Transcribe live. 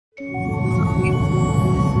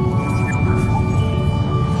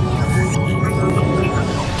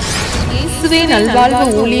இயேசுவே நல்வாழ்வு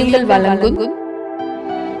ஊழியங்கள் வழங்கும்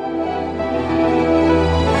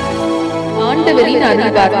ஆண்டவரின்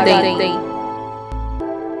அருள்வார்த்தை.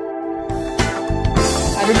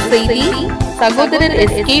 அருள்செய்தி சகோதரர்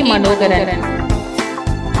SK மனோகரன்.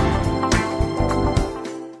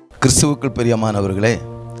 கிறிஸ்துவுக்குள் பிரியமானவர்களே,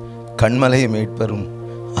 கண்மலை மீட்பரும்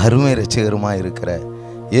அருமை இரட்சகருமாய் இருக்கிற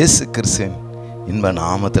இயேசு கிறிஸ்துவின் இன்ப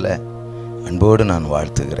நாமத்தில் அன்போடு நான்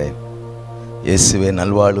வாழ்த்துகிறேன். இயேசுவே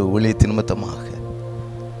நல்வாழ்வு ஊழியத்தின் நிமித்தமாக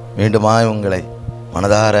மீண்டுமாய் உங்களை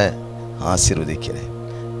மனதார ஆசீர்வதிக்கிறேன்.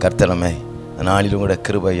 கர்த்தரமே அந்த நாளிலும் கூட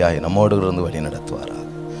கிருபையாய் நம்மோடு இருந்து வழி நடத்துவாராக.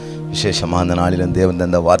 விசேஷமாக அந்த நாளிலும் தேவன்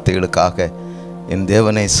தந்த வார்த்தைகளுக்காக என்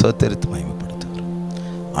தேவனை சோத்தரித்து மகிமைப்படுத்துகிறோம்.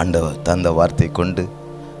 ஆண்டவர் தந்த வார்த்தை கொண்டு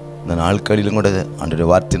இந்த நாட்களிலும் கூட ஆண்டவருடைய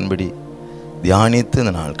வார்த்தையின்படி தியானித்து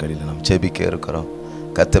இந்த நாட்களில் நாம் ஜெபிக்க இருக்கிறோம்.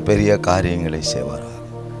 கர்த்தர் பெரிய காரியங்களை செய்வாராக.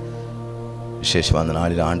 விசேஷமாக அந்த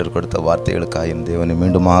நாளில் ஆண்டவர் கொடுத்த வார்த்தைகளுக்காக என் தேவனை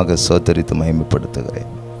மீண்டுமாக சோத்தரித்து மகிமைப்படுத்துகிறேன்.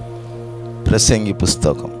 பிரசங்கி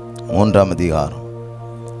புஸ்தகம் 3ஆம் அதிகாரம்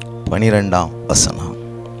 12ஆம் வசனம்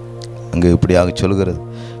அங்கு இப்படியாக சொல்கிறது: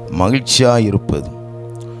 மகிழ்ச்சியாக இருப்பதும்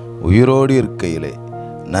உயிரோடு இருக்கையிலே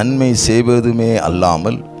நன்மை செய்வதுமே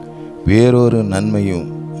அல்லாமல் வேறொரு நன்மையும்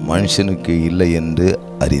மனுஷனுக்கு இல்லை என்று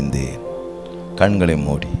அறிந்தேன். கண்களை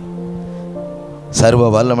மூடி சர்வ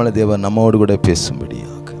வல்லமையுள்ள தேவன் நம்மோடு கூட பேசும்படியாக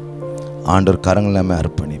ஆண்டவர் கரங்கள் நம்ம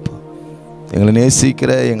அர்ப்பணிப்போம். எங்களை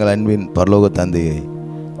நேசிக்கிற எங்கள் அன்பின் பரலோக தந்தையை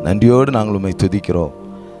நன்றியோடு நாங்கள் உம்மை துதிக்கிறோம்.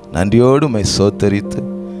 நன்றியோடு உம்மை சோத்தரித்து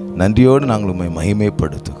நன்றியோடு நாங்கள் உம்மை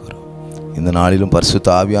மகிமைப்படுத்துகிறோம். இந்த நாளிலும் பரிசுத்த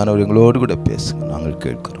ஆவியானவர் எங்களோடு கூட பேசுங்க. நாங்கள்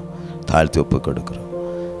கேட்கிறோம், தாழ்த்தி ஒப்பு கொடுக்கிறோம்.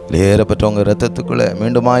 ஏறப்பட்டவங்க இரத்தத்துக்குள்ளே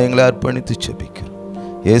மீண்டுமா எங்களை அர்ப்பணித்து ஜெபிக்கிறோம்.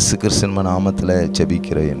 இயேசு கிறிஸ்துவின் நாமத்தில்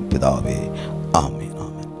ஜெபிக்கிற என் பிதாவே, ஆமென்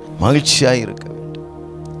ஆமென். மகிழ்ச்சியாக இருக்க வேண்டும்.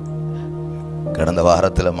 கடந்த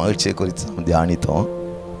வாரத்தில் மகிழ்ச்சியை குறித்து நம்ம தியானித்தோம்.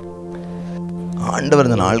 ஆண்டவர்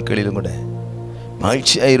இந்த நாட்களிலும் கூட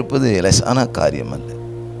மகிழ்ச்சியாக இருப்பது லேசான காரியம் அல்ல.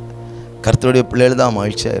 கர்த்தருடைய பிள்ளைகள் தான்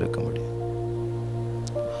மகிழ்ச்சியாக இருக்க முடியும்.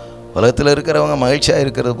 உலகத்தில் இருக்கிறவங்க மகிழ்ச்சியாக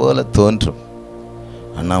இருக்கிறது போல தோன்றும்.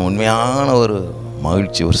 ஆனால் உண்மையான ஒரு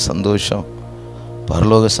மகிழ்ச்சி, ஒரு சந்தோஷம்,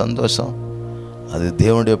 பரலோக சந்தோஷம், அது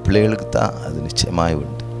தேவனுடைய பிள்ளைகளுக்கு தான் அது நிச்சயமாய்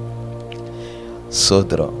உண்டு.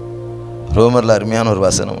 சோத்திரம். ரோமரில் அருமையான ஒரு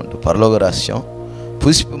வசனம் உண்டு: பரலோக ராசியம்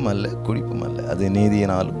புஷ்பம் அல்ல, குடிப்பும் அல்ல, அது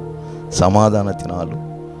நீதியினாலும் சமாதானத்தினாலும்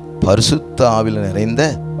பரிசுத்த ஆவியில் நிறைந்த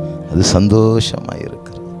அது சந்தோஷமாக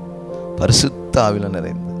இருக்கிறது. பரிசுத்த ஆவியில்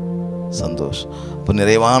நிறைந்த சந்தோஷம். இப்போ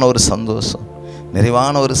நிறைவான ஒரு சந்தோஷம்,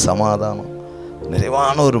 நிறைவான ஒரு சமாதானம்,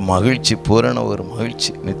 நிறைவான ஒரு மகிழ்ச்சி, பூரண ஒரு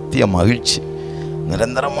மகிழ்ச்சி, நித்திய மகிழ்ச்சி,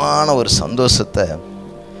 நிரந்தரமான ஒரு சந்தோஷத்தை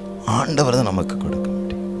ஆண்டவர் தான் நமக்கு கொடுக்க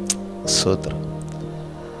முடியும். சோத்திரம்.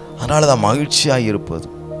 அதனால தான் மகிழ்ச்சியாக இருப்பது.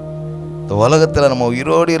 இந்த உலகத்தில் நம்ம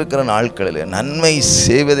உயிரோடு இருக்கிற நாட்களில் நன்மை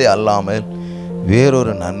செய்வதே அல்லாமல்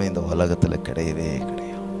வேறொரு நன்மை இந்த உலகத்தில் கிடையவே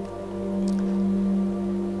கிடையாது.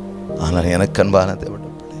 ஆனால் எனக்கு அன்பான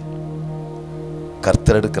தேவனுடைய பிள்ளை,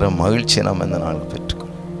 கர்த்தர் எடுக்கிற மகிழ்ச்சியை நாம் இந்த நாள்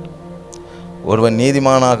பெற்றுக்கொள்ளும். ஒருவன்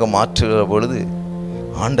நீதிமானாக மாற்றுகிற பொழுது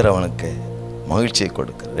ஆண்டவர் அவனுக்கு மகிழ்ச்சியை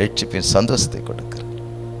கொடுக்கிறார், ரட்சிப்பின் சந்தோஷத்தை கொடுக்கிறார்.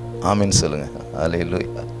 ஆமீன் சொல்லுங்க.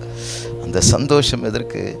 அல்லேலூயா. அந்த சந்தோஷம்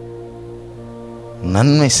எதற்கு?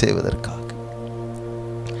 நன்மை செய்வதற்காக,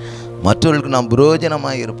 மற்றவர்களுக்கு நாம்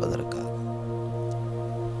பிரயோஜனமாய் இருப்பதற்காக,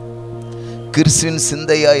 கிறிஸ்துவின்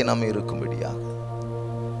சிந்தையாய் நாம் இருக்கும்படியாக.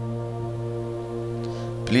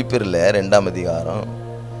 பிலிப்பியரில் 2ஆம் அதிகாரம்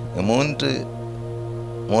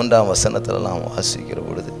 3ஆம் வசனத்தில் நாம் வாசிக்கிற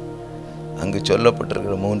பொழுது அங்கு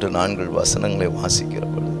சொல்லப்பட்டிருக்கிற 3-4 வசனங்களை வாசிக்கிற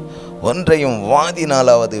பொழுது, ஒன்றையும்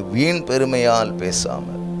வாதினாலாவது வீண் பெருமையால்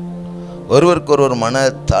பேசாமல் ஒருவருக்கொருவர் மன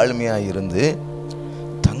தாழ்மையாக இருந்து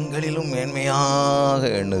தங்களிலும் மேன்மையாக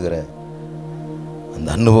எண்ணுகிற அந்த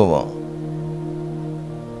அனுபவம்,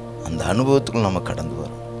 அந்த அனுபவத்துக்குள் நம்ம கடந்து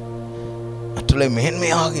வரோம். மற்றவர்களை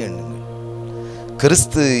மேன்மையாக எண்ணுங்கள்.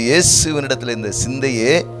 கிறிஸ்து இயேசுவினிடத்தில் இந்த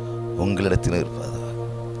சிந்தையே உங்களிடத்தில் இருப்பதாக.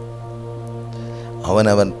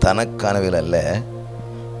 அவன் தனக்கானவில் அல்ல,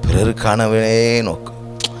 பிறருக்கானவனே நோக்கம்.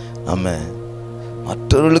 நம்ம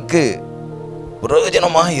மற்றவர்களுக்கு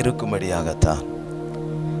பிரயோஜனமாக இருக்கும்படியாகத்தான்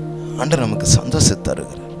ஆண்டவர் நமக்கு சந்தோஷத்தை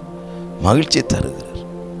தருகிறார், மகிழ்ச்சி தருகிறார்.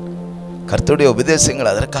 கர்த்தருடைய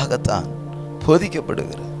உபதேசங்கள் அதற்காகத்தான்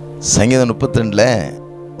போதிக்கப்படுகிறது. சங்கீதம் 32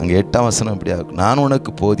 அங்கே 8ஆம் வசனம் இப்படியா இருக்கும்: நான்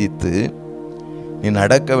உனக்கு போதித்து நீ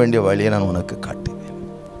நடக்க வேண்டிய வழியை நான் உனக்கு காட்டுவேன்,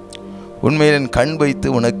 உண்மையில் என் கண் வைத்து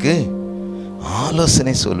உனக்கு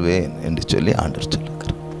ஆலோசனை சொல்வேன் என்று சொல்லி ஆண்டவர்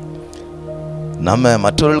சொல்லுகிறார். நம்ம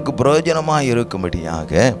மற்றவர்களுக்கு பிரயோஜனமாக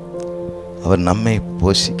இருக்கும்படியாக அவர் நம்மை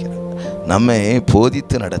போஷிக்கிறார், நம்மை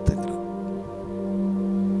போதித்து நடத்துகிறார்.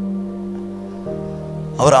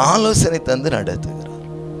 அவர் ஆலோசனை தந்து நடத்துகிறார்.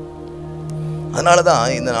 அதனால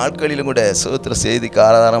தான் இந்த நாட்களிலும் கூட சுகத்திர செய்திக்கு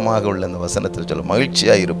ஆதாரமாக உள்ள இந்த வசனத்தில் சொல்ல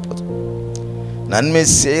மகிழ்ச்சியாக இருப்பது, நன்மை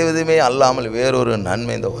செய்வதுமே அல்லாமல் வேறொரு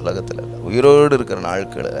நன்மை இந்த உலகத்தில் இல்லை. உயிரோடு இருக்கிற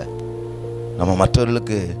நாட்களில் நம்ம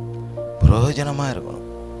மற்றவர்களுக்கு பிரயோஜனமாக இருக்கணும்.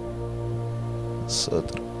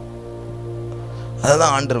 சோத்திரம். அதை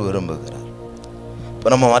தான் ஆண்டவர் விரும்புகிறார். இப்போ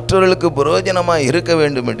நம்ம மற்றவர்களுக்கு பிரயோஜனமாக இருக்க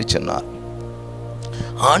வேண்டும் என்று சொன்னால்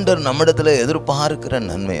ஆண்டவர் நம்மிடத்தில் எதிர்பார்க்கிற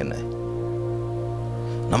நன்மை என்ன?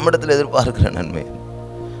 நம்மிடத்தில் எதிர்பார்க்கிற நன்மை என்ன?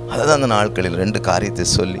 அதை தான் அந்த நாட்களில் 2 காரியத்தை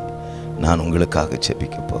சொல்லி நான் உங்களுக்காக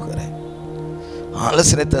ஜெபிக்க போகிறேன்.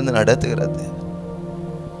 ஆலோசனை தந்து நடத்துகிறது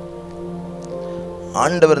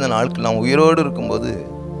ஆண்டவர். இந்த நாட்கள் நாம் உயிரோடு இருக்கும்போது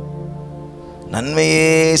நன்மையே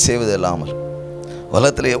செய்வது இல்லாமல்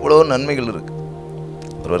உலகத்தில் எவ்வளோ நன்மைகள் இருக்கு.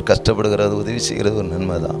 ஒருவர் கஷ்டப்படுகிறது, உதவி செய்கிறது ஒரு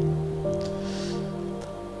நன்மை தான்.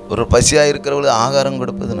 ஒரு பசியாக இருக்கிறவர்களுக்கு ஆகாரம்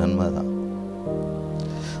கொடுப்பது நன்மை தான்.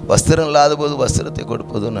 வஸ்திரம் இல்லாத போது வஸ்திரத்தை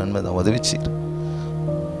கொடுப்பதும் நன்மை தான். உதவி செய்யும்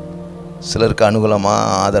சிலருக்கு அனுகூலமாக,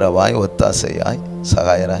 ஆதரவாய், ஒத்தாசையாய்,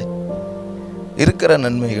 சகாயராய் இருக்கிற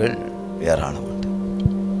நன்மைகள் ஏராளம் உண்டு.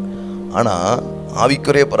 ஆனால்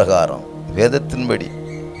ஆவிக்குரிய பிரகாரம் வேதத்தின்படி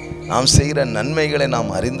நாம் செய்கிற நன்மைகளை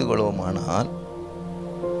நாம் அறிந்து கொள்வோமானால்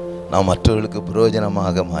நாம் மற்றவர்களுக்கு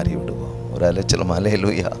பிரயோஜனமாக மாறிவிடுவோம். ஒரு அலைச்சலம்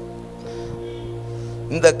அல்லேலூயா.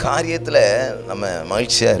 இந்த காரியத்தில் நம்ம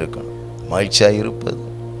மகிழ்ச்சியாக இருக்கணும். மகிழ்ச்சியாக இருப்பது,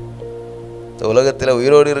 இந்த உலகத்தில்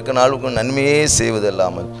உயிரோடு இருக்க நாளுக்கும் நன்மையே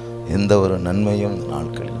செய்வதில்லாமல் எந்த ஒரு நன்மையும்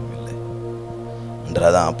நாட்களிலும் இல்லை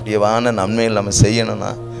என்றதான். அப்படியேவான நன்மைகள் நம்ம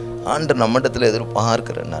செய்யணும்னா ஆண்டு நம்மிடத்தில்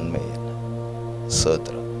எதிர்பார்க்கிற நன்மை இல்லை.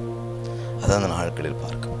 சோத்திரம். அதான் அந்த நாட்களில்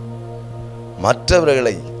பார்க்கணும்.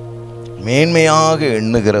 மற்றவர்களை மேன்மையாக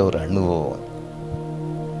எண்ணுகிற ஒரு அனுபவம்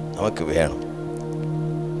நமக்கு வேணும்.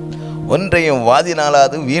 ஒன்றையும்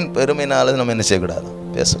வாதினாலாவது வீண் பெருமைனாலாவது நம்ம என்ன செய்யக்கூடாது,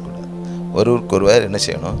 பேசக்கூடாது. ஒருவருக்கொருவர் என்ன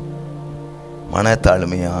செய்யணும்,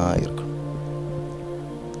 மனத்தாழ்மையாக இருக்கணும்.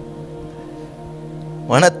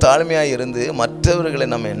 மனத்தாழ்மையாக இருந்து மற்றவர்களை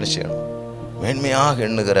நம்ம என்ன செய்யணும், மேன்மையாக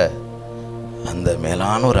எண்ணுகிற அந்த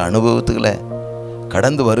மேலான ஒரு அனுபவத்துக்களை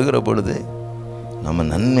கடந்து வருகிற பொழுது நம்ம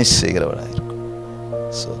நன்மை செய்கிறவராக இருக்கும்.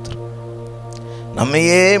 சோத்திரம்.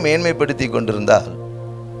 நம்மையே மேன்மைப்படுத்தி கொண்டிருந்தால்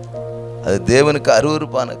அது தேவனுக்கு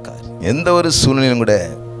அருவருப்பான காரியம். எந்த ஒரு சூழ்நிலையும் கூட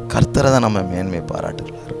கர்த்தரை தான் நம்ம மேன்மை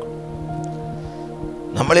பாராட்டுகளா இருக்கும்.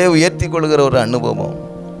 நம்மளே உயர்த்தி கொள்கிற ஒரு அனுபவம்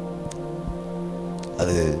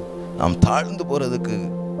அது நாம் தாழ்ந்து போறதுக்கு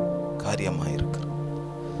காரியமாக இருக்கு.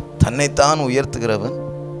 தன்னைத்தான் உயர்த்துகிறவன்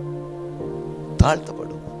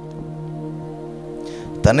தாழ்த்தப்படுவான்,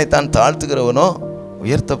 தன்னைத்தான் தாழ்த்துகிறவனோ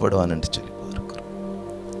உயர்த்தப்படுவான் என்று சொல்லி பார்க்கிறோம்.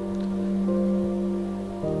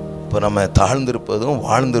 இப்போ நம்ம தாழ்ந்திருப்பதும்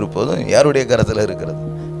வாழ்ந்திருப்பதும் யாருடைய கரத்தில் இருக்கிறது?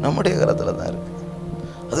 நம்முடைய கரத்தில் தான் இருக்கு.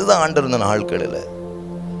 அதுதான் ஆண்டவர் இந்த நாட்களில்.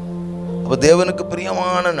 அப்போ தேவனுக்கு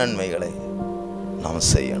பிரியமான நன்மைகளை நாம்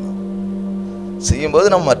செய்யணும். செய்யும்போது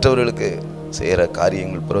நம்ம மற்றவர்களுக்கு செய்கிற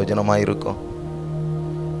காரியங்கள் பிரயோஜனமாக இருக்கும்,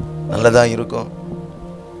 நல்லதாக இருக்கும்.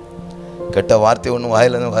 கெட்ட வார்த்தை ஒன்றும்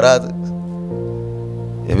வாயிலிருந்து வராது.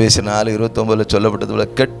 எபேசியர் 4:29 சொல்லப்பட்டது போல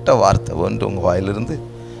கெட்ட வார்த்தை ஒன்று உங்கள் வாயிலிருந்து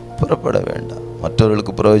புறப்பட வேண்டாம்.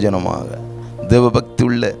 மற்றவர்களுக்கு பிரயோஜனமாக தேவபக்தி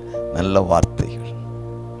உள்ள நல்ல வார்த்தைகள்,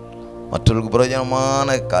 மற்றவர்களுக்கு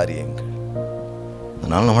பிரயோஜனமான காரியங்கள்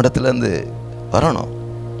அதனால் நம்மிடத்துலேருந்து வரணும்.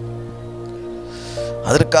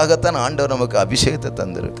 அதற்காகத்தான் ஆண்டவர் நமக்கு அபிஷேகத்தை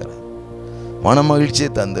தந்திருக்கிறார், மன மகிழ்ச்சியை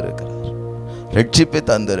தந்திருக்கிறார், ரட்சிப்பை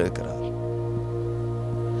தந்திருக்கிறார்.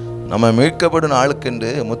 நம்ம மீட்கப்படும்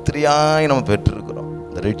நாளுக்கென்று முத்திரையாய் நம்ம பெற்றிருக்கிறோம்,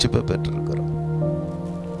 இந்த ரட்சிப்பை பெற்றிருக்கிறோம்.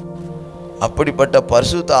 அப்படிப்பட்ட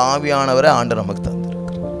பரிசுத்த ஆவியானவரை ஆண்டவர் நமக்கு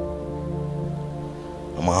தந்திருக்கிறார்.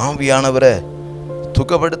 நம்ம ஆவியானவரை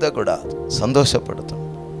துக்கப்படுத்தக்கூடாது, சந்தோஷப்படுத்தணும்.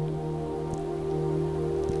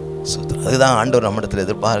 அதுதான் ஆண்டவர் நம்மிடத்தில்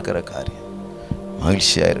எதிர்பார்க்கிற காரியம்.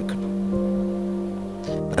 மகிழ்ச்சியாக இருக்கணும்,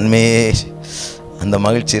 நன்மையே. அந்த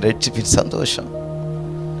மகிழ்ச்சி, ரட்சிப்பின் சந்தோஷம்,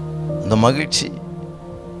 அந்த மகிழ்ச்சி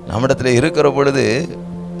நம்மிடத்தில் இருக்கிற பொழுது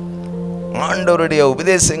ஆண்டவருடைய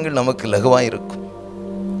உபதேசங்கள் நமக்கு லகுவாக இருக்கும்.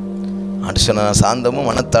 ஆண்டு சொன்ன சாந்தமும்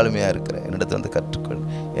மனத்தாழ்மையாக இருக்கிறேன், என்னிடத்தில் வந்து கற்றுக்கொள்.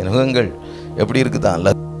 என் முகங்கள் எப்படி இருக்குதான்,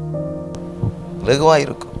 லகுவாக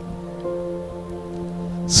இருக்கும்.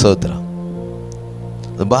 சோத்ரம்.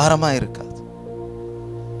 அது பாரமாக இருக்காது.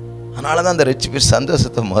 அதனால தான் அந்த ரட்சிப்பின்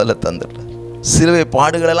சந்தோஷத்தை முதல்ல தந்துடுறார். சிலுவை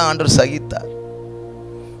பாடுகளெல்லாம் ஆண்டவர் சகித்தார்.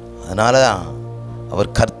 அதனால தான்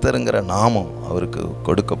அவர் கர்த்தருங்கிற நாமம் அவருக்கு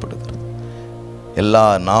கொடுக்கப்படுகிறது. எல்லா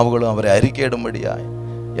நாவுகளும் அவரை அறிக்கையிடும்படியாய்,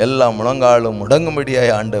 எல்லா முழங்காலும்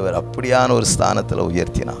முடங்கும்படியாய் ஆண்டவர் அப்படியான ஒரு ஸ்தானத்தில்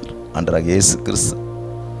உயர்த்தினார். ஆண்டவராகிய இயேசு கிறிஸ்து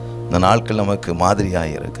இந்த நாட்கள் நமக்கு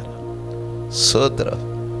மாதிரியாக இருக்கிறார். சோத்திரம்.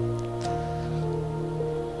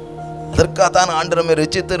 அதற்காகத்தான் ஆண்டவர் நம்மை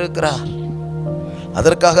ரட்சித்து இருக்கிறார்.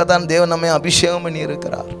 அதற்காகத்தான் தேவன் நம்மை அபிஷேகம் பண்ணி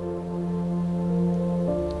இருக்கிறார்.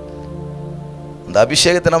 அந்த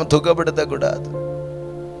அபிஷேகத்தை நாம் துக்கப்படுத்தக்கூடாது.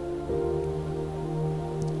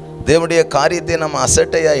 தேவனுடைய காரியத்தை நம்ம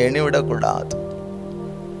அசட்டையா எண்ணிவிடக்கூடாது.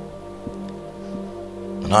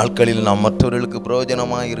 நாட்களில் நாம் மற்றவர்களுக்கு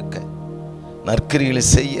பிரயோஜனமாக இருக்க, நற்கிரிகளை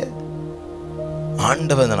செய்ய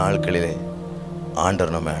ஆண்டவர் அந்த நாட்களிலே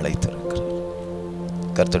ஆண்டவர் நம்மை அழைத்திருக்கிறார்.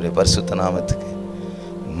 கர்த்தருடைய பரிசுத்த நாமத்துக்கு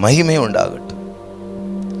மகிமை உண்டாகட்டும்.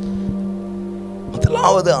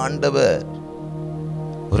 முதலாவது ஆண்டவர்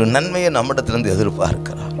ஒரு நன்மையை நம்மிடத்திலிருந்து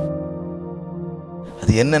எதிர்பார்க்கிறார்.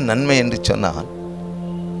 அது என்ன நன்மை என்று சொன்னால்,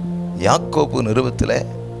 யாக்கோபு நிருபத்தில்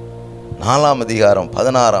 4ஆம் அதிகாரம்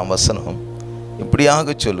 16ஆம் வசனம்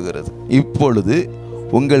இப்படியாக சொல்கிறது, இப்பொழுது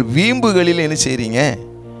உங்கள் வீம்புகளில் என்ன செய்றீங்க?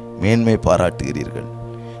 மேன்மை பாராட்டுகிறீர்கள்.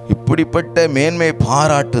 இப்படிப்பட்ட மேன்மை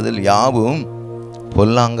பாராட்டுதல் யாவும்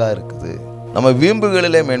பொல்லாங்கா இருக்குது. நம்ம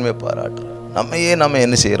வீம்புகளிலே மேன்மை பாராட்டுறோம். நம்மையே நம்ம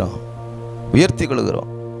என்ன செய்கிறோம்? உயர்த்தி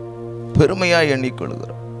கொள்கிறோம், பெருமையாக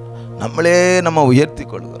எண்ணிக்கொள்கிறோம், நம்மளே நம்ம உயர்த்தி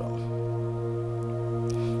கொள்கிறோம்.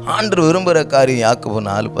 ஆண்டவர் விரும்புகிற காரியம் யாக்கோபு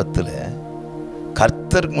 4:10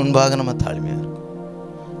 கர்த்தருக்கு முன்பாக நம்ம தாழ்மையாக இருக்கும்.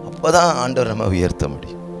 அப்போதான் ஆண்டவர் நம்ம உயர்த்த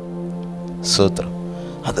முடியும். சோத்திரம்.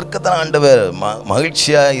 அதற்குத்தான் ஆண்டவர்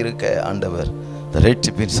மகிழ்ச்சியாக இருக்க ஆண்டவர்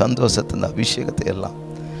ரட்சிப்பின் சந்தோஷத்தை, இந்த அபிஷேகத்தை எல்லாம்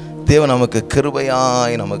தேவன் நமக்கு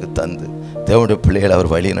கிருபையாய் நமக்கு தந்து தேவனுடைய பிள்ளைகளை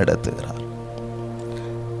அவர் வழி நடத்துகிறார்.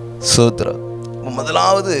 சோத்திரம்.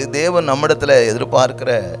 முதலாவது தேவன் நம்மிடத்தில்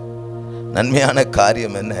எதிர்பார்க்கிற நன்மையான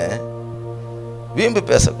காரியம் என்ன? வீம்பு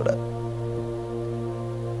பேசக்கூடாது.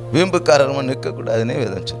 வீம்புக்காரமாக நிற்கக்கூடாதுன்னே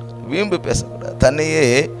வேதம் சொல்லுது. வீம்பு பேசக்கூடாது. தன்னையே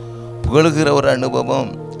புகழுகிற ஒரு அனுபவம்,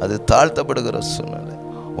 அது தாழ்த்தப்படுகிற சூழ்நிலை.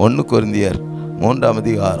 1 கொரிந்தியர் 3ஆம்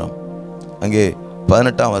அதிகாரம் அங்கே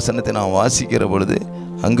 18ஆம் வசனத்தை நாம் வாசிக்கிற பொழுது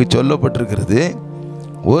அங்கு சொல்லப்பட்டிருக்கிறது,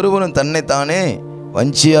 ஒருவனும் தன்னைத்தானே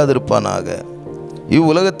வஞ்சியாதிருப்பானாக.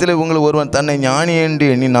 இவ்வுலகத்தில் உங்கள் ஒருவன் தன்னை ஞானி என்று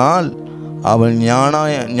எண்ணினால் அவன்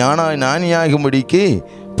ஞானியாகும்படிக்கு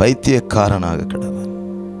பைத்தியக்காரனாக கிடவன்.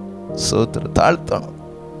 சோத்திர தாழ்த்தணும்.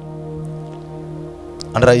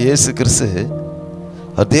 அன்றா இயேசு கிறிஸ்து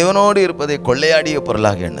அவர் தேவனோடு இருப்பதை கொள்ளையாடிய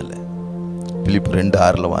பொருளாக எண்ணல. பிலிப்பு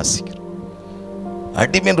 2:6 வாசிக்கிறோம்.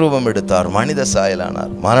 அடிமையின் ரூபம் எடுத்தார், மனித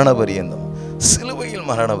சாயலானார், மரண பரியந்தம், சிலுவையில்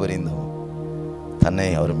மரண பரியந்தம் தன்னை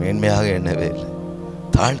அவர் மேன்மையாக எண்ணவே இல்லை.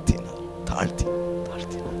 தாழ்த்தினார்.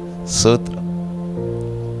 சோத்திரம்.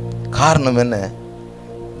 காரணம் என்ன?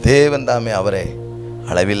 தேவன் தாமே அவரை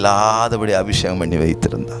அளவில்லாதபடி அபிஷேகம் பண்ணி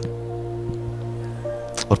வைத்திருந்தார்.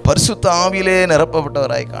 ஒரு பரிசுத்த ஆவியிலே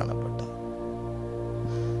நிரப்பப்பட்டவராய் காணப்பட்டார்.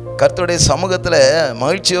 கர்த்தருடைய சமூகத்தில்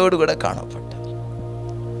மகிழ்ச்சியோடு கூட காணப்பட்டார்.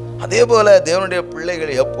 அதே போல தேவனுடைய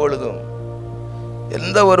பிள்ளைகள் எப்பொழுதும்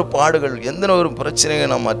எந்த ஒரு பாடுகள், எந்த ஒரு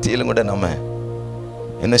பிரச்சனைகள் நம்ம மத்தியிலும் கூட நம்ம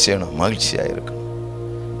என்ன செய்யணும்? மகிழ்ச்சியாக இருக்கணும்.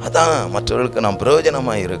 அதான் மற்றவர்களுக்கு நாம்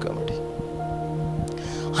பிரயோஜனமாக இருக்க முடியும்.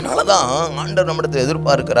 அதனால தான் ஆண்டவர் நம்மிடத்தில்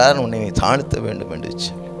எதிர்பார்க்கிறார், உன்னை தாழ்த்த வேண்டும் என்று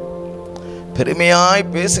சொல்லி. பெருமையாய்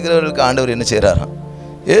பேசுகிறவர்களுக்கு ஆண்டவர் என்ன செய்கிறாராம்?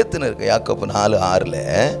 ஏத்துன்னு இருக்க. யாக்கோபு 4:6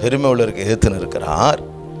 பெருமை உள்ளவருக்கு ஏத்துன்னு இருக்கிறார்,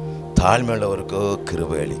 தாழ்மை உள்ளவருக்கோ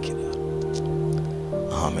கிருபை அளிக்கிறார்.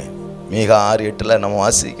 ஆமென். மீகா 6:8 நம்ம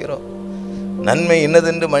வாசிக்கிறோம், நன்மை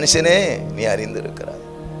இன்னதென்று மனுஷனே நீ அறிந்திருக்கிறாய்.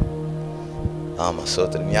 ஆமா,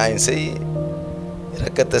 சோத்திரம். நியாயம் செய்,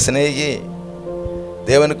 இரக்கத்தை சிநேகி,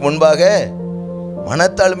 தேவனுக்கு முன்பாக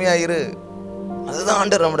மனத்தாழ்மையாயிரு. அதுதான்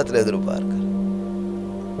ஆண்டவர் நம்மிடத்தில் எதிர்பார்க்க.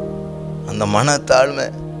 அந்த மனத்தாழ்மை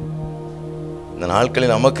இந்த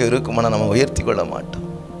நாட்களில் நமக்கு இருக்குமானா நம்ம உயர்த்தி கொள்ள மாட்டோம்.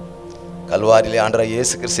 கல்வாரியிலே ஆண்டவர்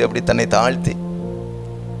இயேசு கிறிஸ்து எப்படி தன்னை தாழ்த்தி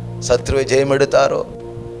சத்ருவை ஜெயம் எடுத்தாரோ,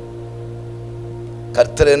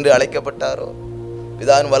 கர்த்தர் என்று அழைக்கப்பட்டாரோ,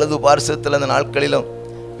 பிதாவின் வலது பார்சத்தில் அந்த நாட்களிலும்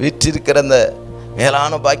வீற்றிருக்கிற அந்த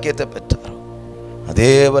மேலான பாக்கியத்தை பெற்றாரோ,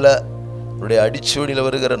 அதே போல அவருடைய அடிச்சூடியில்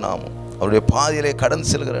வருகிற நாமும், அவருடைய பாதையிலே கடந்து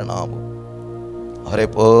செல்கிற நாமும் அவரை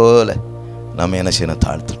போல நம்ம என்ன செய்யணும்?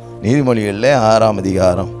 தாழ்த்தணும். நீதிமொழிகளில் 6ஆம்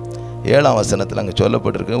அதிகாரம் 7ஆம் வசனத்தில் அங்கே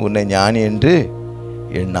சொல்லப்பட்டிருக்கு, உன்னை ஞானி என்று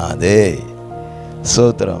எண்ணாதே.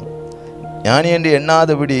 சோத்திரம். ஞானி என்று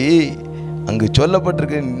எண்ணாதபடி அங்கு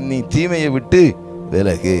சொல்லப்பட்டிருக்கு, நீ தீமையை விட்டு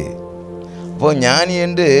விலகு. அப்போது ஞானி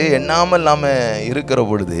என்று எண்ணாமல் நாம் இருக்கிற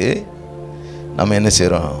பொழுது நம்ம என்ன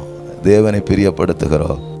செய்கிறோம்? தேவனை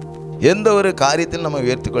பிரியப்படுத்துகிறோம். எந்த ஒரு காரியத்தில் நம்ம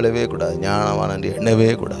உயர்த்திக்கொள்ளவே கூடாது, ஞானவான் என்று எண்ணவே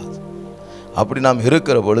கூடாது. அப்படி நாம்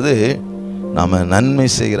இருக்கிற பொழுது நாம் நன்மை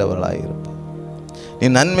செய்கிறவர்களாக இருப்போம். நீ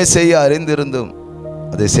நன்மை செய்ய அறிந்திருந்தும்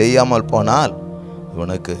அதை செய்யாமல் போனால்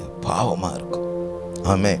உனக்கு பாவமாக இருக்கும்.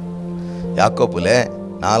 ஆமே. யாக்கோபுல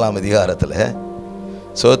 4ஆம் அதிகாரத்தில்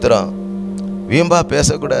சோத்திரம், வீம்பா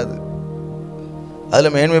பேசக்கூடாது,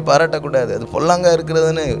 அதில் மேன்மை பாராட்டக்கூடாது, அது பொல்லாங்க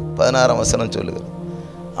இருக்கிறதுன்னு 16ஆம் வசனம் சொல்லுகிறது.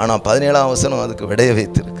 ஆனால் 17ஆம் வசனம் அதுக்கு விடைய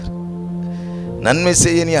வைத்திருக்கு. நன்மை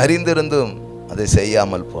செய்ய நீ அறிந்திருந்தும் அதை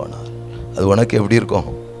செய்யாமல் போனால் அது உனக்கு எப்படி இருக்கும்?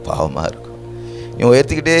 பாவமாக இருக்கும். நீ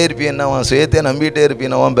உயர்த்திக்கிட்டே இருப்பீன்னா, அவன் சுயத்தை நம்பிக்கிட்டே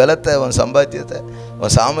இருப்பீனா, அவன் பலத்தை, அவன் சம்பாத்தியத்தை,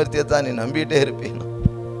 அவன் சாமர்த்தியத்தை நீ நம்பிக்கிட்டே இருப்பீனா.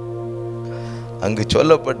 அங்கு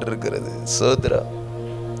சொல்லப்பட்டிருக்கிறது சோதரா,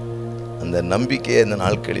 அந்த நம்பிக்கையை இந்த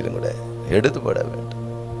நாட்களிலும் கூட எடுத்துப்பட வேண்டும்.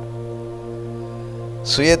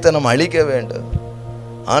 சுயத்தை நம்ம அழிக்க வேண்டும்.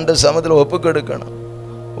 ஆண்டவர் சமத்தில் ஒப்பு கொடுக்கணும்.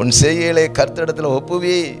 உன் செய்கைகளை கர்த்தரிடத்தில்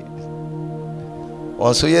ஒப்புவி,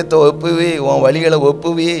 உன் சுயத்தை ஒப்புவி, உன் வழிகளை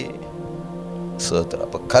ஒப்புவி. சோதரா,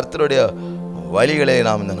 அப்போ கர்த்தருடைய வழிகளை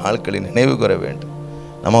நாம் இந்த நாட்களில் நினைவு கூற வேண்டும்.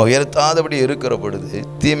 நம்ம உயர்த்தாதபடி இருக்கிற பொழுது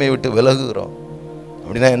தீமை விட்டு விலகுகிறோம்.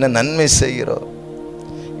 அப்படின்னா என்ன? நன்மை செய்கிறோம்.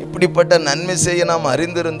 இப்படிப்பட்ட நன்மை செய்ய நாம்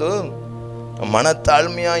அறிந்திருந்தும்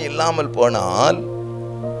மனத்தாழ்மையாக இல்லாமல் போனால்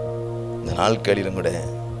இந்த நாட்களிலும் கூட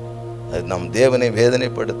அது நம் தேவனை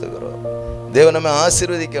வேதனைப்படுத்துகிறோம். தேவன் நம்மை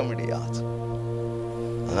ஆசீர்வதிக்க முடியாது.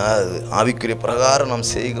 ஆனால் ஆவிக்குரிய பிரகாரம்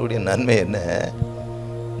நாம் செய்யக்கூடிய நன்மை என்ன?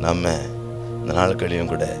 நம்ம இந்த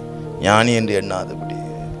நாட்களிலும் கூட ஞானி என்று எண்ணாதபடி,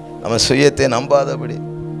 நம்ம சுயத்தை நம்பாதபடி,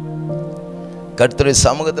 கர்த்தருடைய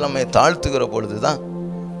சமூகத்தில் நம்மை தாழ்த்துகிற பொழுதுதான்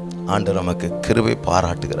ஆண்டவர் நமக்கு கிருபை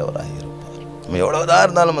பாராட்டுகிறவராக இருப்பார். நம்ம எவ்வளவுதான்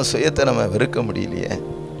இருந்தாலும் நம்ம சுயத்தை நம்ம வெறுக்க முடியலையே.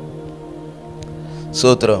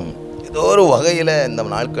 சோத்திரம், ஏதோ ஒரு வகையில் இந்த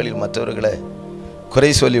நாட்களில் மற்றவர்களை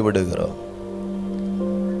குறை சொல்லி விடுகிறோம்.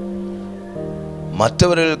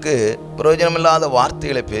 மற்றவர்களுக்கு பிரயோஜனமில்லாத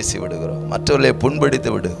வார்த்தைகளை பேசி விடுகிறோம். மற்றவர்களை புண்படுத்தி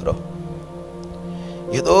விடுகிறோம்.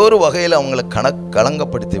 ஏதோ ஒரு வகையில் அவங்களை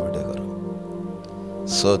களங்கப்படுத்தி விடுகிறோம்.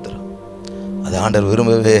 சோத்திரம், அது ஆண்டவர்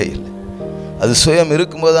விரும்பவே இல்லை. அது சுயம்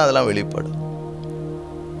இருக்கும்போது தான் அதெல்லாம் வெளிப்படும்.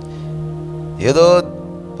 ஏதோ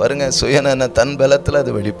பாருங்க, சுயன தன் பலத்தில்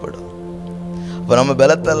அது வெளிப்படும். இப்போ நம்ம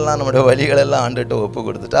பலத்தெல்லாம் நம்முடைய வழிகளெல்லாம் ஆண்டுகிட்ட ஒப்பு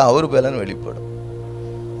கொடுத்துட்டா அவர் பலன் வெளிப்படும்.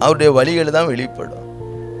 அவருடைய வழிகள் தான் வெளிப்படும்.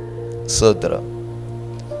 சோத்திரம்,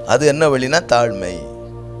 அது என்ன வழினா தாழ்மை.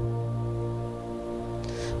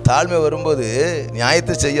 தாழ்மை வரும்போது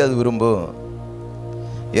நியாயத்தை செய்யாது விரும்பும்,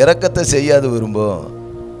 இரக்கத்தை செய்யாது விரும்பும்.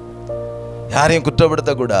 யாரையும்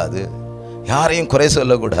குற்றப்படுத்தக்கூடாது, யாரையும் குறை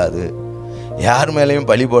சொல்லக்கூடாது, யார் மேலேயும்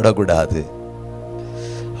பழி போடக்கூடாது.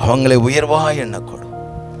 அவங்களை உயர்வாக எண்ணக்கூடும்.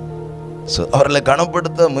 அவர்களை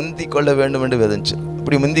கனப்படுத்த முந்தி கொள்ள வேண்டும் என்று விதைச்சு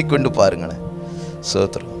இப்படி முந்தி கொண்டு பாருங்களேன்.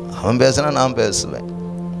 சோத்திரம், அவன் பேசினா நான் பேசுவேன்,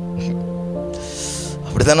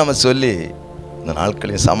 அப்படித்தான் நம்ம சொல்லி இந்த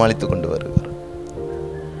நாட்களையும் சமாளித்து கொண்டு வருகிறோம்.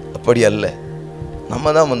 அப்படி அல்ல,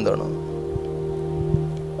 நம்ம தான் முந்தணும்.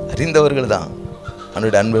 அறிந்தவர்கள் தான்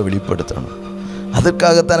அவனுடைய அன்பை வெளிப்படுத்தணும்.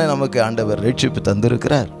 அதற்காகத்தானே நமக்கு ஆண்டவர் ரட்சிப்பு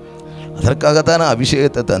தந்திருக்கிறார். அதற்காகத்தானே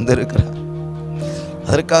அபிஷேகத்தை தந்திருக்கிறார்.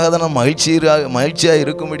 அதற்காக தான் நம்ம மகிழ்ச்சியாக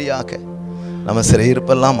இருக்கும்படியாக நம்ம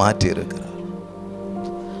சிறையிருப்பெல்லாம் மாற்றி இருக்கிறார்.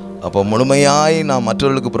 அப்போ முழுமையாய் நாம்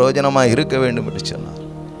மற்றவர்களுக்கு பிரயோஜனமாக இருக்க வேண்டும் என்று சொன்னார்.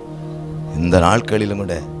 இந்த நாட்களிலும்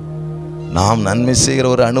கூட நாம் நன்மை செய்கிற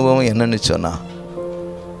ஒரு அனுபவம் என்னன்னு சொன்னால்,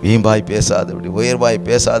 வீம்பாய் பேசாதபடி, உயர்வாய்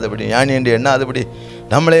பேசாதபடி, ஞானி என்று எண்ணாதபடி,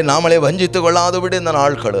 நாமளே வஞ்சித்து கொள்ளாதபடி இந்த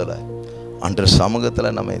நாட்களில் ஆண்டவர்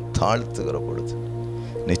சமூகத்தில் நம்மை தாழ்த்துகிற பொழுது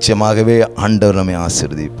நிச்சயமாகவே ஆண்டவர் நம்மை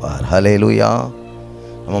ஆசீர்வதிப்பார். ஹல்லேலூயா.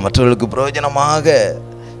 நம்ம மற்றவர்களுக்கு பிரயோஜனமாக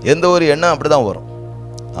எந்த ஒரு எண்ணம் அப்படி தான் வரும்.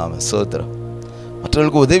 ஆமாம், சோத்திரம்.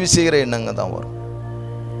 மற்றவர்களுக்கு உதவி செய்கிற எண்ணங்கள் தான் வரும்.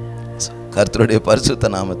 கர்த்தருடைய பரிசுத்த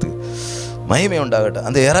நாமத்துக்கு மகிமை உண்டாகட்டும்.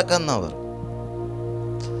 அந்த இரக்கம் தான் வரும்.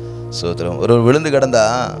 சோத்திரம். ஒரு விழுந்து கிடந்தா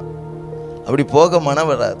அப்படி போக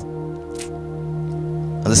மனம் வராது,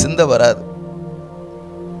 அந்த சிந்தை வராது.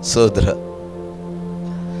 சோத்திரம்.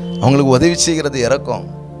 அவங்களுக்கு உதவி செய்கிறது இறக்கம்.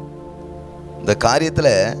 இந்த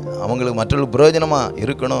காரியத்தில் அவங்களுக்கு மற்றவர்களுக்கு பிரயோஜனமாக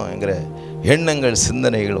இருக்கணும் என்கிற எண்ணங்கள்,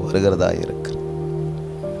 சிந்தனைகள் வருகிறதா இருக்கு.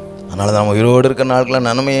 அதனால தான் நம்ம உயிரோடு இருக்கிற நாட்களில்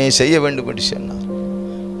நன்மையை செய்ய வேண்டும் என்று சொன்னார்.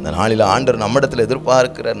 இந்த நாளில் ஆண்டவர் நம்மிடத்தில்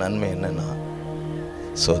எதிர்பார்க்கிற நன்மை என்னன்னா,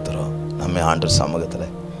 சோத்திரம், நம்மை ஆண்டவர் சமூகத்தில்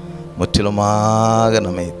முற்றிலுமாக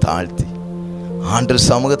நம்மை தாழ்த்தி ஆண்டவர்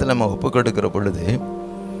சமூகத்தில் நம்ம ஒப்பு கொடுக்கிற பொழுது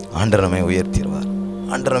ஆண்டவர் நம்மை உயர்த்திடுவார்.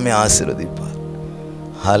 ஆண்டவர் நம்மை ஆசீர்வதிப்பார்.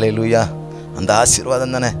 ஹல்லேலூயா. அந்த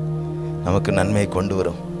ஆசீர்வாதம் தானே நமக்கு நன்மையை கொண்டு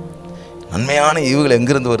வரும். நன்மையான ஈவுகள்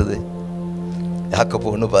எங்கிருந்து வருது?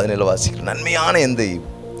 யாக்கோபு 1:17 வாசிக்கிறோம். நன்மையான எந்த ஈவு,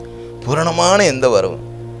 பூரணமான எந்த வரும்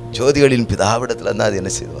ஜோதிகளின் பிதாவிடத்தில் தான் அது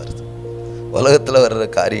என்ன செய்து வருது. உலகத்தில் வர்ற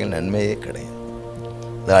காரியங்கள் நன்மையே கிடையாது.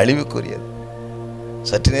 அது அழிவுக்குரியது.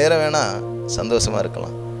 சற்று நேரம் வேணால் சந்தோஷமாக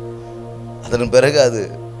இருக்கலாம், அதன் பிறகு அது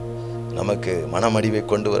நமக்கு மனமடிவை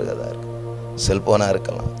கொண்டு வருகிறதா இருக்கும். செல்ஃபோனாக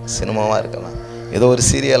இருக்கலாம், சினிமாவாக இருக்கலாம், ஏதோ ஒரு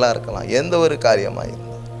சீரியலாக இருக்கலாம், எந்த ஒரு காரியமாக இருந்தால்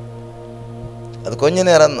அது கொஞ்ச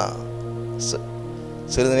நேரம்தான்.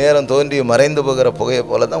 சிறிது நேரம் தோன்றி மறைந்து போகிற புகையை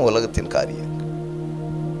போல தான் உலகத்தின் காரியம்.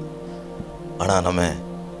 ஆனால் நம்ம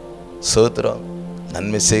சோத்திரம்,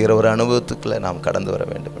 நன்மை செய்கிற ஒரு அனுபவத்துக்குள்ளே நாம் கடந்து வர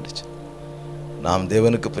வேண்டும் என்று நாம்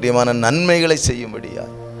தேவனுக்கு பிரியமான நன்மைகளை செய்யும்படியா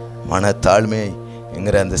மனத்தாழ்மை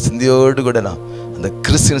என்கிற அந்த சிந்தையோடு கூட நாம் அந்த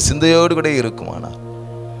கிறிஸ்துவின் சிந்தையோடு கூட இருக்குமானால்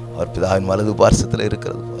அவர் பிதாவின் வலது பார்சத்தில்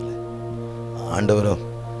இருக்கிறது போல ஆண்டவரும்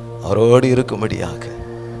அவரோடு இருக்கும்படியாக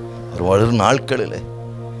அவர் வளரும் நாட்களில்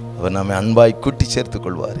அவர் நம்மை அன்பாய் கூட்டி சேர்த்துக்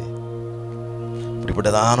கொள்வார்.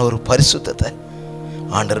 இப்படிப்பட்டதான ஒரு பரிசுத்தத்தை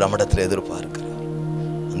ஆண்டவர் நம்மிடத்தில் எதிர்பார்க்கிறார்.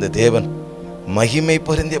 அந்த தேவன் மகிமை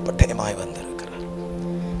பொருந்திய பட்டயமாய் வந்திருக்கிறார்.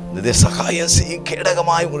 இந்த சகாயம் செய்யும்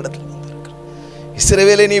கேடகமாய் உங்களிடத்தில் வந்திருக்கிறார்.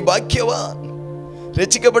 இஸ்ரவேலே நீ பாக்கியவான்,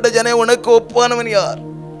 ரட்சிக்கப்பட்ட ஜனே உனக்கு ஒப்பானவன் யார்?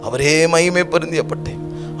 அவரே மகிமை பொருந்திய பட்டயம்,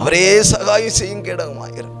 அவரே சகாயம் செய்யும்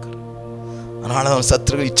கேடகமாய் இருக்கிறார். அதனால அவன்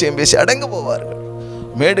சத்துருகள் இச்சையும் பேசி அடங்க போவார்கள்.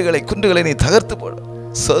 மேடுகளை குன்றுகளை நீ தகர்த்து போட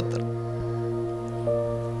சோத்திரம்.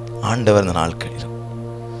 ஆண்டவர் இந்த நாட்களிலும்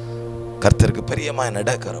கர்த்தருக்கு பிரியமாய்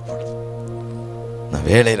நடக்கிறப்பொழுது இந்த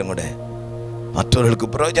வேலையிலும் கூட மற்றவர்களுக்கு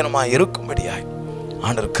பிரயோஜனமாய் இருக்கும்படியாய்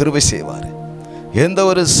ஆண்டவர் கிருபை செய்வார். எந்த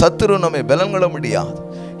ஒரு சத்துரு நம்மை பலம் கொள்ள முடியாது,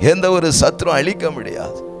 எந்த ஒரு சத்துரு அழிக்க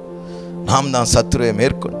முடியாது. நாம் தான் சத்துருவை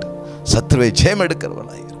மேற்கொண்டு சத்துருவை ஜெயம்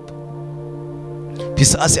எடுக்கிறவர்களாய் இருப்போம்.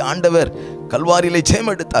 பிசாசு ஆண்டவர் கல்வாரியிலே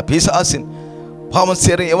ஜெயம் எடுத்தார். பிசாசின் பாவம்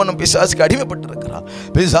சேர எவனும் பிசாசுக்கு அடிமைப்பட்டிருக்கிறார்.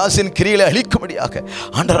 பிசாசின் கிரியிலே அழிக்கும்படியாக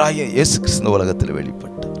ஆண்டவராகிய இயேசு கிறிஸ்து உலகத்தில்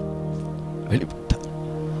வெளிப்பட்டார்.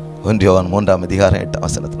 1 யோவான் 3ஆம் அதிகாரம் 8ஆம்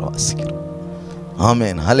வசனத்தில் வாசிக்கிறோம்.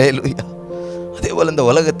 ஆமென், ஹல்லேலூயா. அதே போல இந்த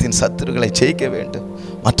உலகத்தின் சத்துருக்களை ஜெயிக்க வேண்டும்,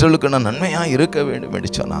 மற்றவர்களுக்கு நான் நன்மையாக இருக்க வேண்டும் என்று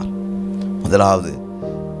சொன்னார். முதலாவது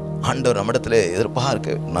ஆண்டவர் நம்மிடத்தில்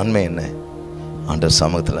எதிர்பார்க்க நன்மை என்ன? ஆண்டவர்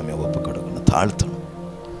சமூகத்தில் நம்மை ஒப்பு கொடுக்கணும், தாழ்த்தணும்.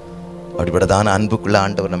 அப்படிப்பட்டதான அன்புக்குள்ள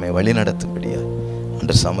ஆண்டவர் நம்மை வழி நடத்தும்படியா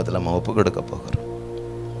ஆண்டவர் சமூகத்தில் நம்ம ஒப்பு கொடுக்க போகிறோம்.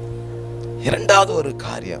 இரண்டாவது ஒரு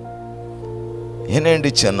காரியம்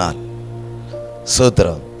என்னென்று சொன்னால்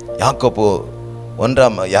சோத்திரம். யாக்கோபு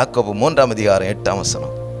 3ஆம் அதிகாரம் 8ஆம்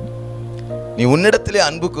வசனம், நீ உன்னிடத்திலே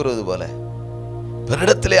அன்பு கூறுவது போல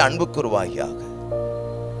பிறரிடத்திலே அன்பு கூறுவாயாக.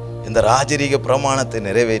 இந்த ராஜரீக பிரமாணத்தை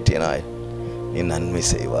நிறைவேற்றினாய், நீ நன்மை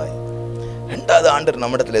செய்வாய். ரெண்டாவது ஆண்டவர்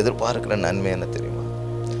நம்மிடத்தில் எதிர்பார்க்கிற நன்மை என்ன தெரியுமா?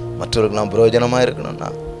 மற்றவர்களுக்கு நாம் பிரயோஜனமாக இருக்கணும்னா,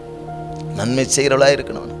 நன்மை செய்கிறவளாக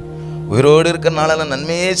இருக்கணும்னா, உயிரோடு இருக்கிறனால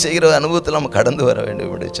நன்மையே செய்கிற அனுபவத்தில் நம்ம கடந்து வர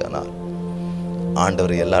வேண்டும் என்று சொன்னால்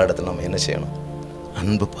ஆண்டவர் எல்லா இடத்துல நம்ம என்ன செய்யணும்?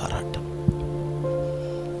 அன்பு பாராட்டும்,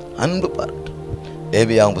 அன்பு பாராட்டும்.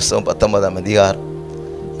 லேவியாவின் புஸ்தகம் 19ஆம் அதிகாரம்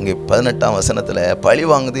இங்கே 18ஆம் வசனத்தில் பழி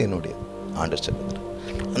வாங்குது என்னுடைய ஆண்டவர் சொல்லுகிறார்.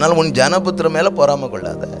 அதனால் உன் ஜனபுத்திர மேலே பொறாமை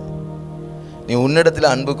கொள்ளாத, நீ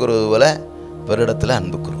உன்னிடத்தில் அன்பு கூறுவது போல பிறரிடத்தில்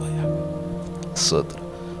அன்பு கூறுவாயா. சோதரம்.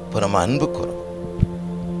 இப்போ நம்ம அன்பு கூறும்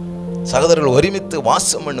சகோதரர்கள் ஒருமித்து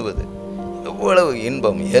வாசம் பண்ணுவது எவ்வளவு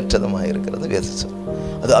இன்பம் ஏற்றதமாக இருக்கிறது வேதம்.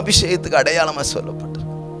 அது அபிஷேகத்துக்கு அடையாளமாக சொல்லப்பட்டது.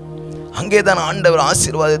 அங்கே தான் ஆண்டவர்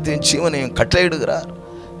ஆசீர்வாதத்தையும் ஜீவனையும் கட்டளையிடுகிறார்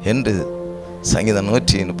என்று சங்கீதம்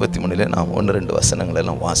 133 நாம் 1-2 வசனங்கள்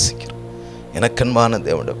எல்லாம் வாசிக்கிறோம். எனக்கன்பான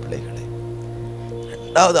தேவனுடைய பிள்ளைகளை,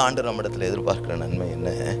 ரெண்டாவது ஆண்டு நம்மிடத்தில் எதிர்பார்க்கிற நன்மை என்ன?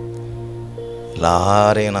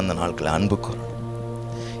 எல்லாரையும் அந்த நாட்களில் அன்பு கூறணும்.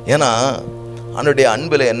 ஏன்னா அவனுடைய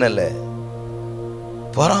அன்பில் என்ன இல்லை?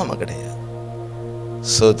 பொறாமை கிடையாது,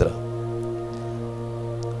 சோத்ரா.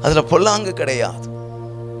 அதில் பொல்லாங்கு கிடையாது.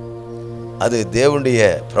 அது தேவனுடைய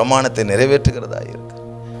பிரமாணத்தை நிறைவேற்றுகிறதா இருக்கு.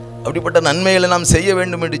 அப்படிப்பட்ட நன்மைகளை நாம் செய்ய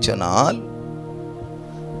வேண்டும் என்று சொன்னால்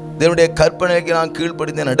தேவனுடைய கற்பனைக்கு நாம்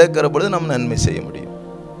கீழ்ப்படிந்து நடக்கிற பொழுது நாம் நன்மை செய்ய முடியும்.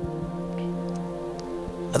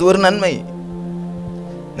 அது ஒரு நன்மை.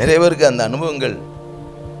 நிறைய பேருக்கு அந்த அனுபவங்கள்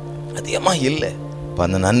அதிகமாக இல்லை. இப்போ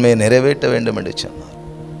அந்த நன்மையை நிறைவேற்ற வேண்டும் என்று சொன்னால்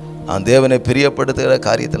நான் தேவனை பிரியப்படுத்துகிற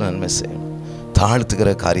காரியத்தில் நன்மை செய்யணும், தாழ்த்துகிற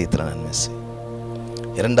காரியத்தில் நன்மை செய்யணும்.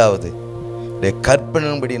 இரண்டாவது,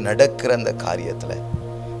 கற்பனையின்படி நடக்கிற அந்த காரியத்தில்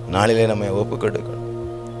நாளிலே நம்ம ஒப்பு கொடுக்கணும்.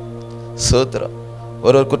 சோத்திரம்.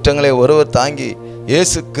 ஒருவர் குற்றங்களை ஒருவர் தாங்கி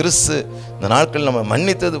இயேசு கிறிஸ்து இந்த நாட்கள் நம்ம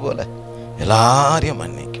மன்னித்தது போல எல்லாரையும்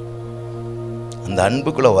மன்னிக்கும். அந்த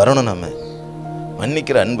அன்புக்குள்ளே வரணும். நம்ம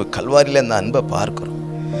மன்னிக்கிற அன்பு, கல்வாரியில் அந்த அன்பை பார்க்கிறோம்.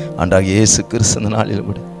 ஆண்டாக இயேசு கிறிஸ்து இந்த நாளில்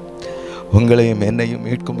கூட உங்களையும் என்னையும்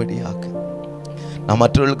மீட்கும்படியாக நாம்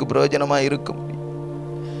மற்றவர்களுக்கு பிரயோஜனமாக இருக்கும்,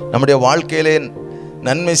 நம்முடைய வாழ்க்கையிலே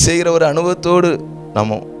நன்மை செய்கிற ஒரு அனுபவத்தோடு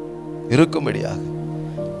நம்ம இருக்கும்படியாக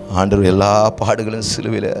ஆண்டவர் எல்லா பாடுகளும்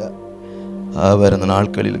சிலுவையில் அவர் அந்த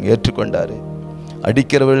நாட்களில் ஏற்றுக்கொண்டார்.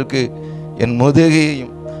 அடிக்கிறவர்களுக்கு என்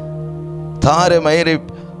முதுகையையும் தாடை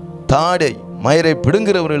மயிரை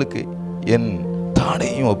பிடுங்கிறவர்களுக்கு என்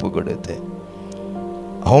தாடையும் ஒப்பு கொடுத்து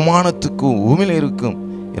அவமானத்துக்கும் உமிழ்நீருக்கும்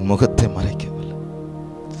என் முகத்தை மறைக்கவில்லை.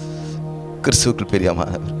 கிறிஸ்துவுக்குள்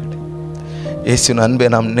பிரியமானவர்களே, இயேசுவின் அன்பை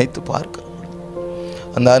நாம் நினைத்து பார்க்கிறோம்.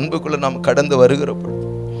 அந்த அன்புக்குள்ள நாம் கடந்து வருகிற பொழுது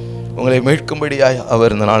உங்களை மீட்கும்படியாய்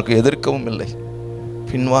அவர் இந்த நாளுக்கு எதிர்க்கவும் இல்லை,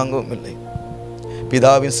 பின்வாங்கவும் இல்லை.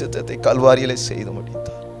 பிதாவின் சித்தத்தை கல்வாரியிலே செய்து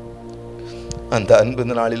முடித்தார். அந்த அன்பு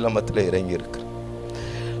இந்த நாளில் நம்மத்தில் இறங்கி இருக்கிறார்.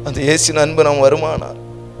 அந்த இயேசுவின் அன்பு நாம் வருமானால்,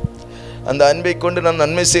 அந்த அன்பை கொண்டு நாம்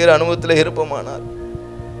நன்மை செய்கிற அனுபவத்தில் இருப்போமானால்,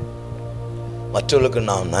 மற்றவர்களுக்கு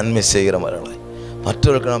நாம் நன்மை செய்கிறவர்களாய்,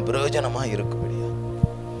 மற்றவர்களுக்கு நாம் பிரயோஜனமாக இருக்கும்படியா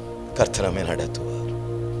கர்த்தர் நம்மை நடத்துவார்.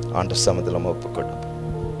 ஆண்டவர் சமத்தில் நம்ம ஒப்புக்கொள்ளும்.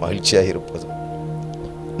 மகிழ்ச்சியாக இருப்பதும்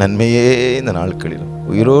நன்மையே இந்த நாட்களிலும்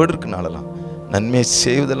உயிரோடு இருக்க நாளெல்லாம் நன்மை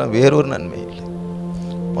செய்வதெல்லாம் வேறொரு நன்மை இல்லை.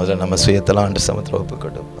 முதல்ல நம்ம சுயத்தெல்லாம் ஆண்டு சமத்தில்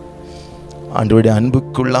ஒப்புக்கொள்ளும். ஆண்டவருடைய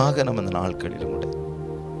அன்புக்குள்ளாக நம்ம இந்த நாட்களிலும் கூட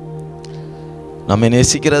நம்மை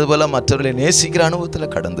நேசிக்கிறது போல மற்றவர்களை நேசிக்கிற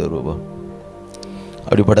அனுபவத்தில் கடந்து வருவோம்.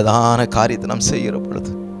 அப்படிப்பட்டதான காரியத்தை நாம் செய்கிற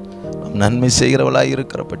பொழுது, நாம் நன்மை செய்கிறவளாய்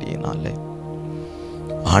இருக்கிறபடியினாலே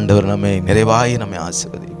ஆண்டவர் நம்மை நிறைவாய் நம்மை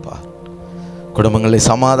ஆசீர்வதிப்பார். குடும்பங்களில்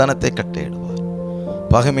சமாதானத்தை கட்டளையிடுவார்.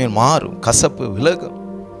 பகைமை மாறும், கசப்பு விலகும்.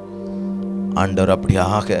 ஆண்டவர்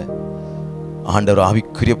அப்படியாக ஆண்டவர்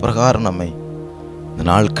ஆவிக்குரிய பிரகாரம் நம்மை இந்த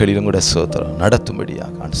நாட்களிலும் கூட சோத்திரம்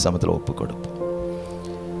நடத்தும்படியாக ஆண்டு சமத்தில் ஒப்புக் கொடுப்போம்.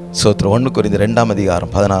 சோத்திரம் 1 கொரிந்தியர் 2ஆம்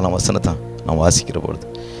அதிகாரம் 14ஆம் வசனத்தை நாம் வாசிக்கிற பொழுது,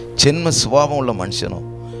 ஜென்ம சுபாவம் உள்ள மனுஷனும்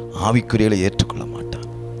ஆவிக்குரியலை ஏற்றுக்கொள்ள மாட்டான்.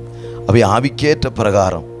 அவை ஆவிக்கேற்ற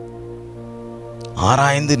பிரகாரம்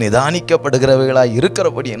ஆராய்ந்து நிதானிக்கப்படுகிறவைகளாக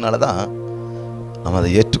இருக்கிறபடி என்னால் தான் நம்ம அதை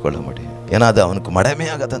ஏற்றுக்கொள்ள முடியும். ஏன்னா அது அவனுக்கு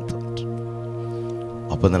மடமையாக தான் தோன்றும்.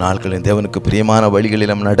 அப்போ இந்த நாட்களில் தேவனுக்கு பிரியமான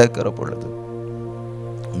வழிகளில் நம்ம நடக்கிற பொழுது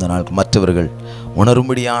இந்த நாளுக்கு மற்றவர்கள்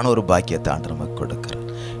உணரும்படியான ஒரு பாக்கியத்தை ஆண்டு நமக்கு கொடுக்கிறார்.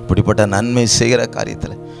 இப்படிப்பட்ட நன்மை செய்கிற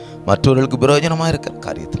காரியத்தில், மற்றவர்களுக்கு பிரயோஜனமாக இருக்கிற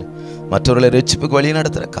காரியத்தில், மற்றவர்களை ரட்சிப்புக்கு வழி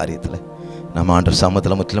நடத்துகிற காரியத்தில் நம்ம ஆண்டவர்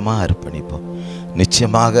சமூகத்தில் முற்றிலுமாக அர்ப்பணிப்போம்.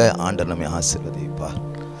 நிச்சயமாக ஆண்டவர் நம்மை ஆசீர்வதிப்பார்.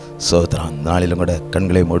 சோதரா, இந்த நாளிலும் கூட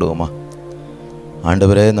கண்களை மூடுவோமா?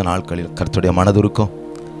 ஆண்டவரே, இந்த நாட்களில் கர்த்தருடைய மனதுருக்கம்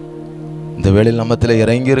இந்த வேளையில் நம்மத்தில்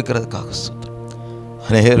இறங்கி இருக்கிறதுக்காக சோதரம்.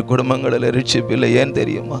 அநேகர் குடும்பங்களில் ரட்சிப்பு இல்லை, ஏன்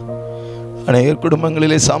தெரியுமா? அநேகர்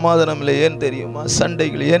குடும்பங்களிலே சமாதானம் இல்லை, ஏன் தெரியுமா?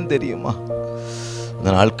 சண்டைகள் ஏன் தெரியுமா? இந்த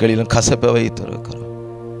நாட்களிலும் கசப்பை வைத்திருக்கிறோம்,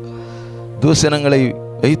 தூசணங்களை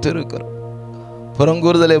வைத்திருக்கிறோம்,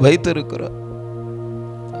 புறங்கூறுதலை வைத்திருக்கிறோம்,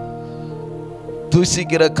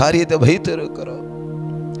 தூசிக்கிற காரியத்தை வைத்திருக்கிறோம்.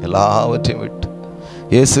 எல்லாவற்றையும் விட்டு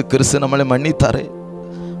இயேசு கிறிஸ்து நம்மளை மன்னித்தாரே,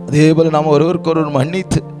 அதே போல நாம் ஒருவருக்கொருவர்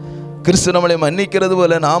மன்னித்து, கிறிஸ்து நம்மளை மன்னிக்கிறது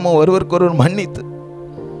போல நாம ஒருவருக்கொருவர் மன்னித்து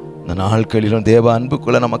இந்த நாட்களிலும் தேவ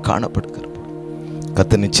அன்புக்குள்ள நம்ம காணப்படுகிறோம்.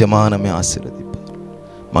 கர்த்தர் நிச்சயமாக நம்மை ஆசீர்வதிப்பார்.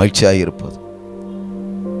 மகிழ்ச்சியாக இருப்பது,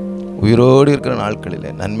 உயிரோடு இருக்கிற நாட்களிலே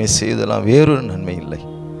நன்மை செய்வதெல்லாம் வேறொரு நன்மை இல்லை.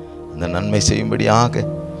 அந்த நன்மை செய்யும்படியாக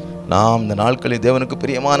நாம் இந்த நாட்களில் தேவனுக்கு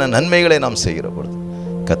பிரியமான நன்மைகளை நாம் செய்கிற பொழுது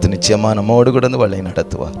கர்த்தர் நிச்சயமாக நம்மோடு கூட வழி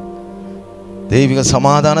நடத்துவார். தெய்வீக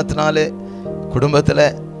சமாதானத்தினாலே குடும்பத்தில்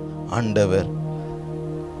ஆண்டவர்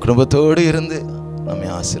குடும்பத்தோடு இருந்து நம்மை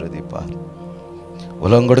ஆசீர்வதிப்பார்.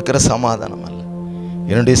 உலகம் கொடுக்கிற சமாதானம் அல்ல,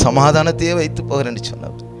 என்னுடைய சமாதானத்தையே வைத்து போகிறேன்னு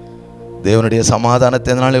சொன்னவர். தேவனுடைய சமாதானத்தை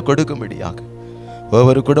அதனாலே கொடுக்கும்படியாக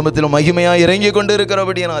ஒவ்வொரு குடும்பத்திலும் மகிமையாக இறங்கி கொண்டு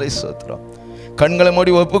இருக்கிறபடியாலே ஸ்தோத்திரம். கண்களை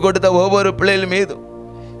மூடி ஒப்பு கொடுத்த ஒவ்வொரு பிள்ளைகள் மீதும்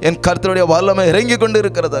என் கர்த்தருடைய வல்லமை இறங்கி கொண்டு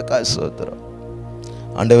இருக்கிறதா ஸ்தோத்திரம்.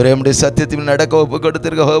 ஆண்டவரே, நம்முடைய சத்தியத்தில் நடக்க ஒப்பு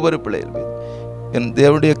கொடுத்திருக்க ஒவ்வொரு பிள்ளைகள் மீது என்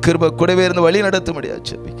தேவனுடைய கிருபை கூடவே இருந்து வழி நடத்தும்படியாக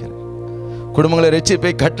ஜெபிக்கிறேன். குடும்பங்களை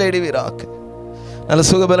ரட்சிப்பை கட்டளையிடுவீராக, நல்ல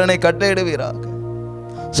சுகபலனை கட்டளையிடுவீராக,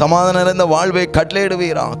 சமாதானம் நிறைந்த வாழ்வை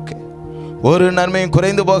கட்டளையிடுவீராக, ஒரு நன்மையும்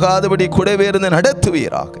குறைந்து போகாதபடி கூடவே இருந்து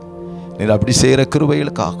நடத்துவீராக. நீர் அப்படி செய்கிற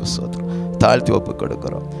கிருபைகளுக்காக ஸ்தோத்திரம். தாழ்த்தி ஒப்பு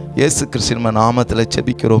கொடுக்கிறோம். இயேசு கிறிஸ்துவின் நாமத்தில்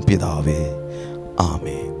ஜெபிக்கிறோம் பிதாவே,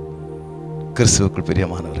 ஆமென். கிறிஸ்துவுக்குள்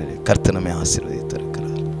பிரியமானவர்களே, கர்த்தர் நம்மை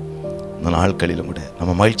ஆசீர்வதித்திருக்கிறார். இந்த நாட்களிலும் கூட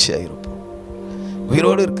நம்ம மகிழ்ச்சியாக இருப்போம்.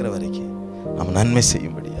 உயிரோடு இருக்கிற வரைக்கும் நம்ம நன்மை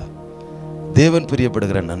செய்யும்படியா தேவன்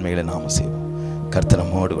பிரியப்படுகிற நன்மைகளை நாம் செய்வோம். கர்த்தர்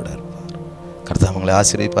நம்மோடு கூட இருப்பார். கர்த்தர் அவங்களை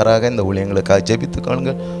ஆசீர்வதிப்பாராக. இந்த ஊழியங்களுக்காக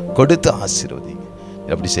ஜெபித்துக்கொள்ளுங்கள், கொடுத்து ஆசீர்வதிங்க.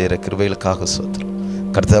 அப்படி செய்கிற கிருபைகளுக்காக ஸ்தோத்திரம்.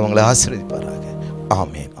 கர்த்தர் அவங்களை ஆசீர்வதிப்பாராக.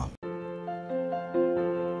 ஆமென்.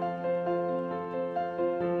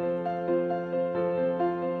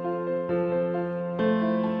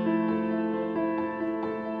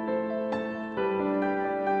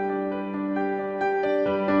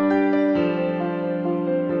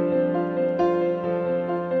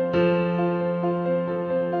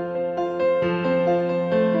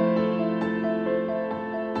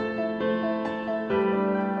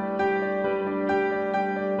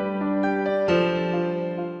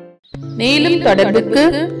 மேலும் தொடர்புக்கு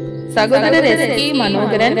சகோதரர் எஸ்.கே.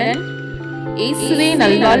 மனோகரன், இயேசுவே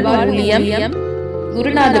நல்வாழ்வு ஊழியம்,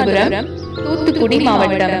 குருநாதபுரம், தூத்துக்குடி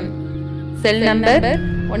மாவட்டம். Cell number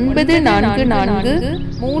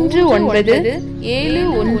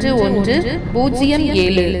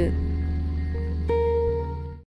 9443971107.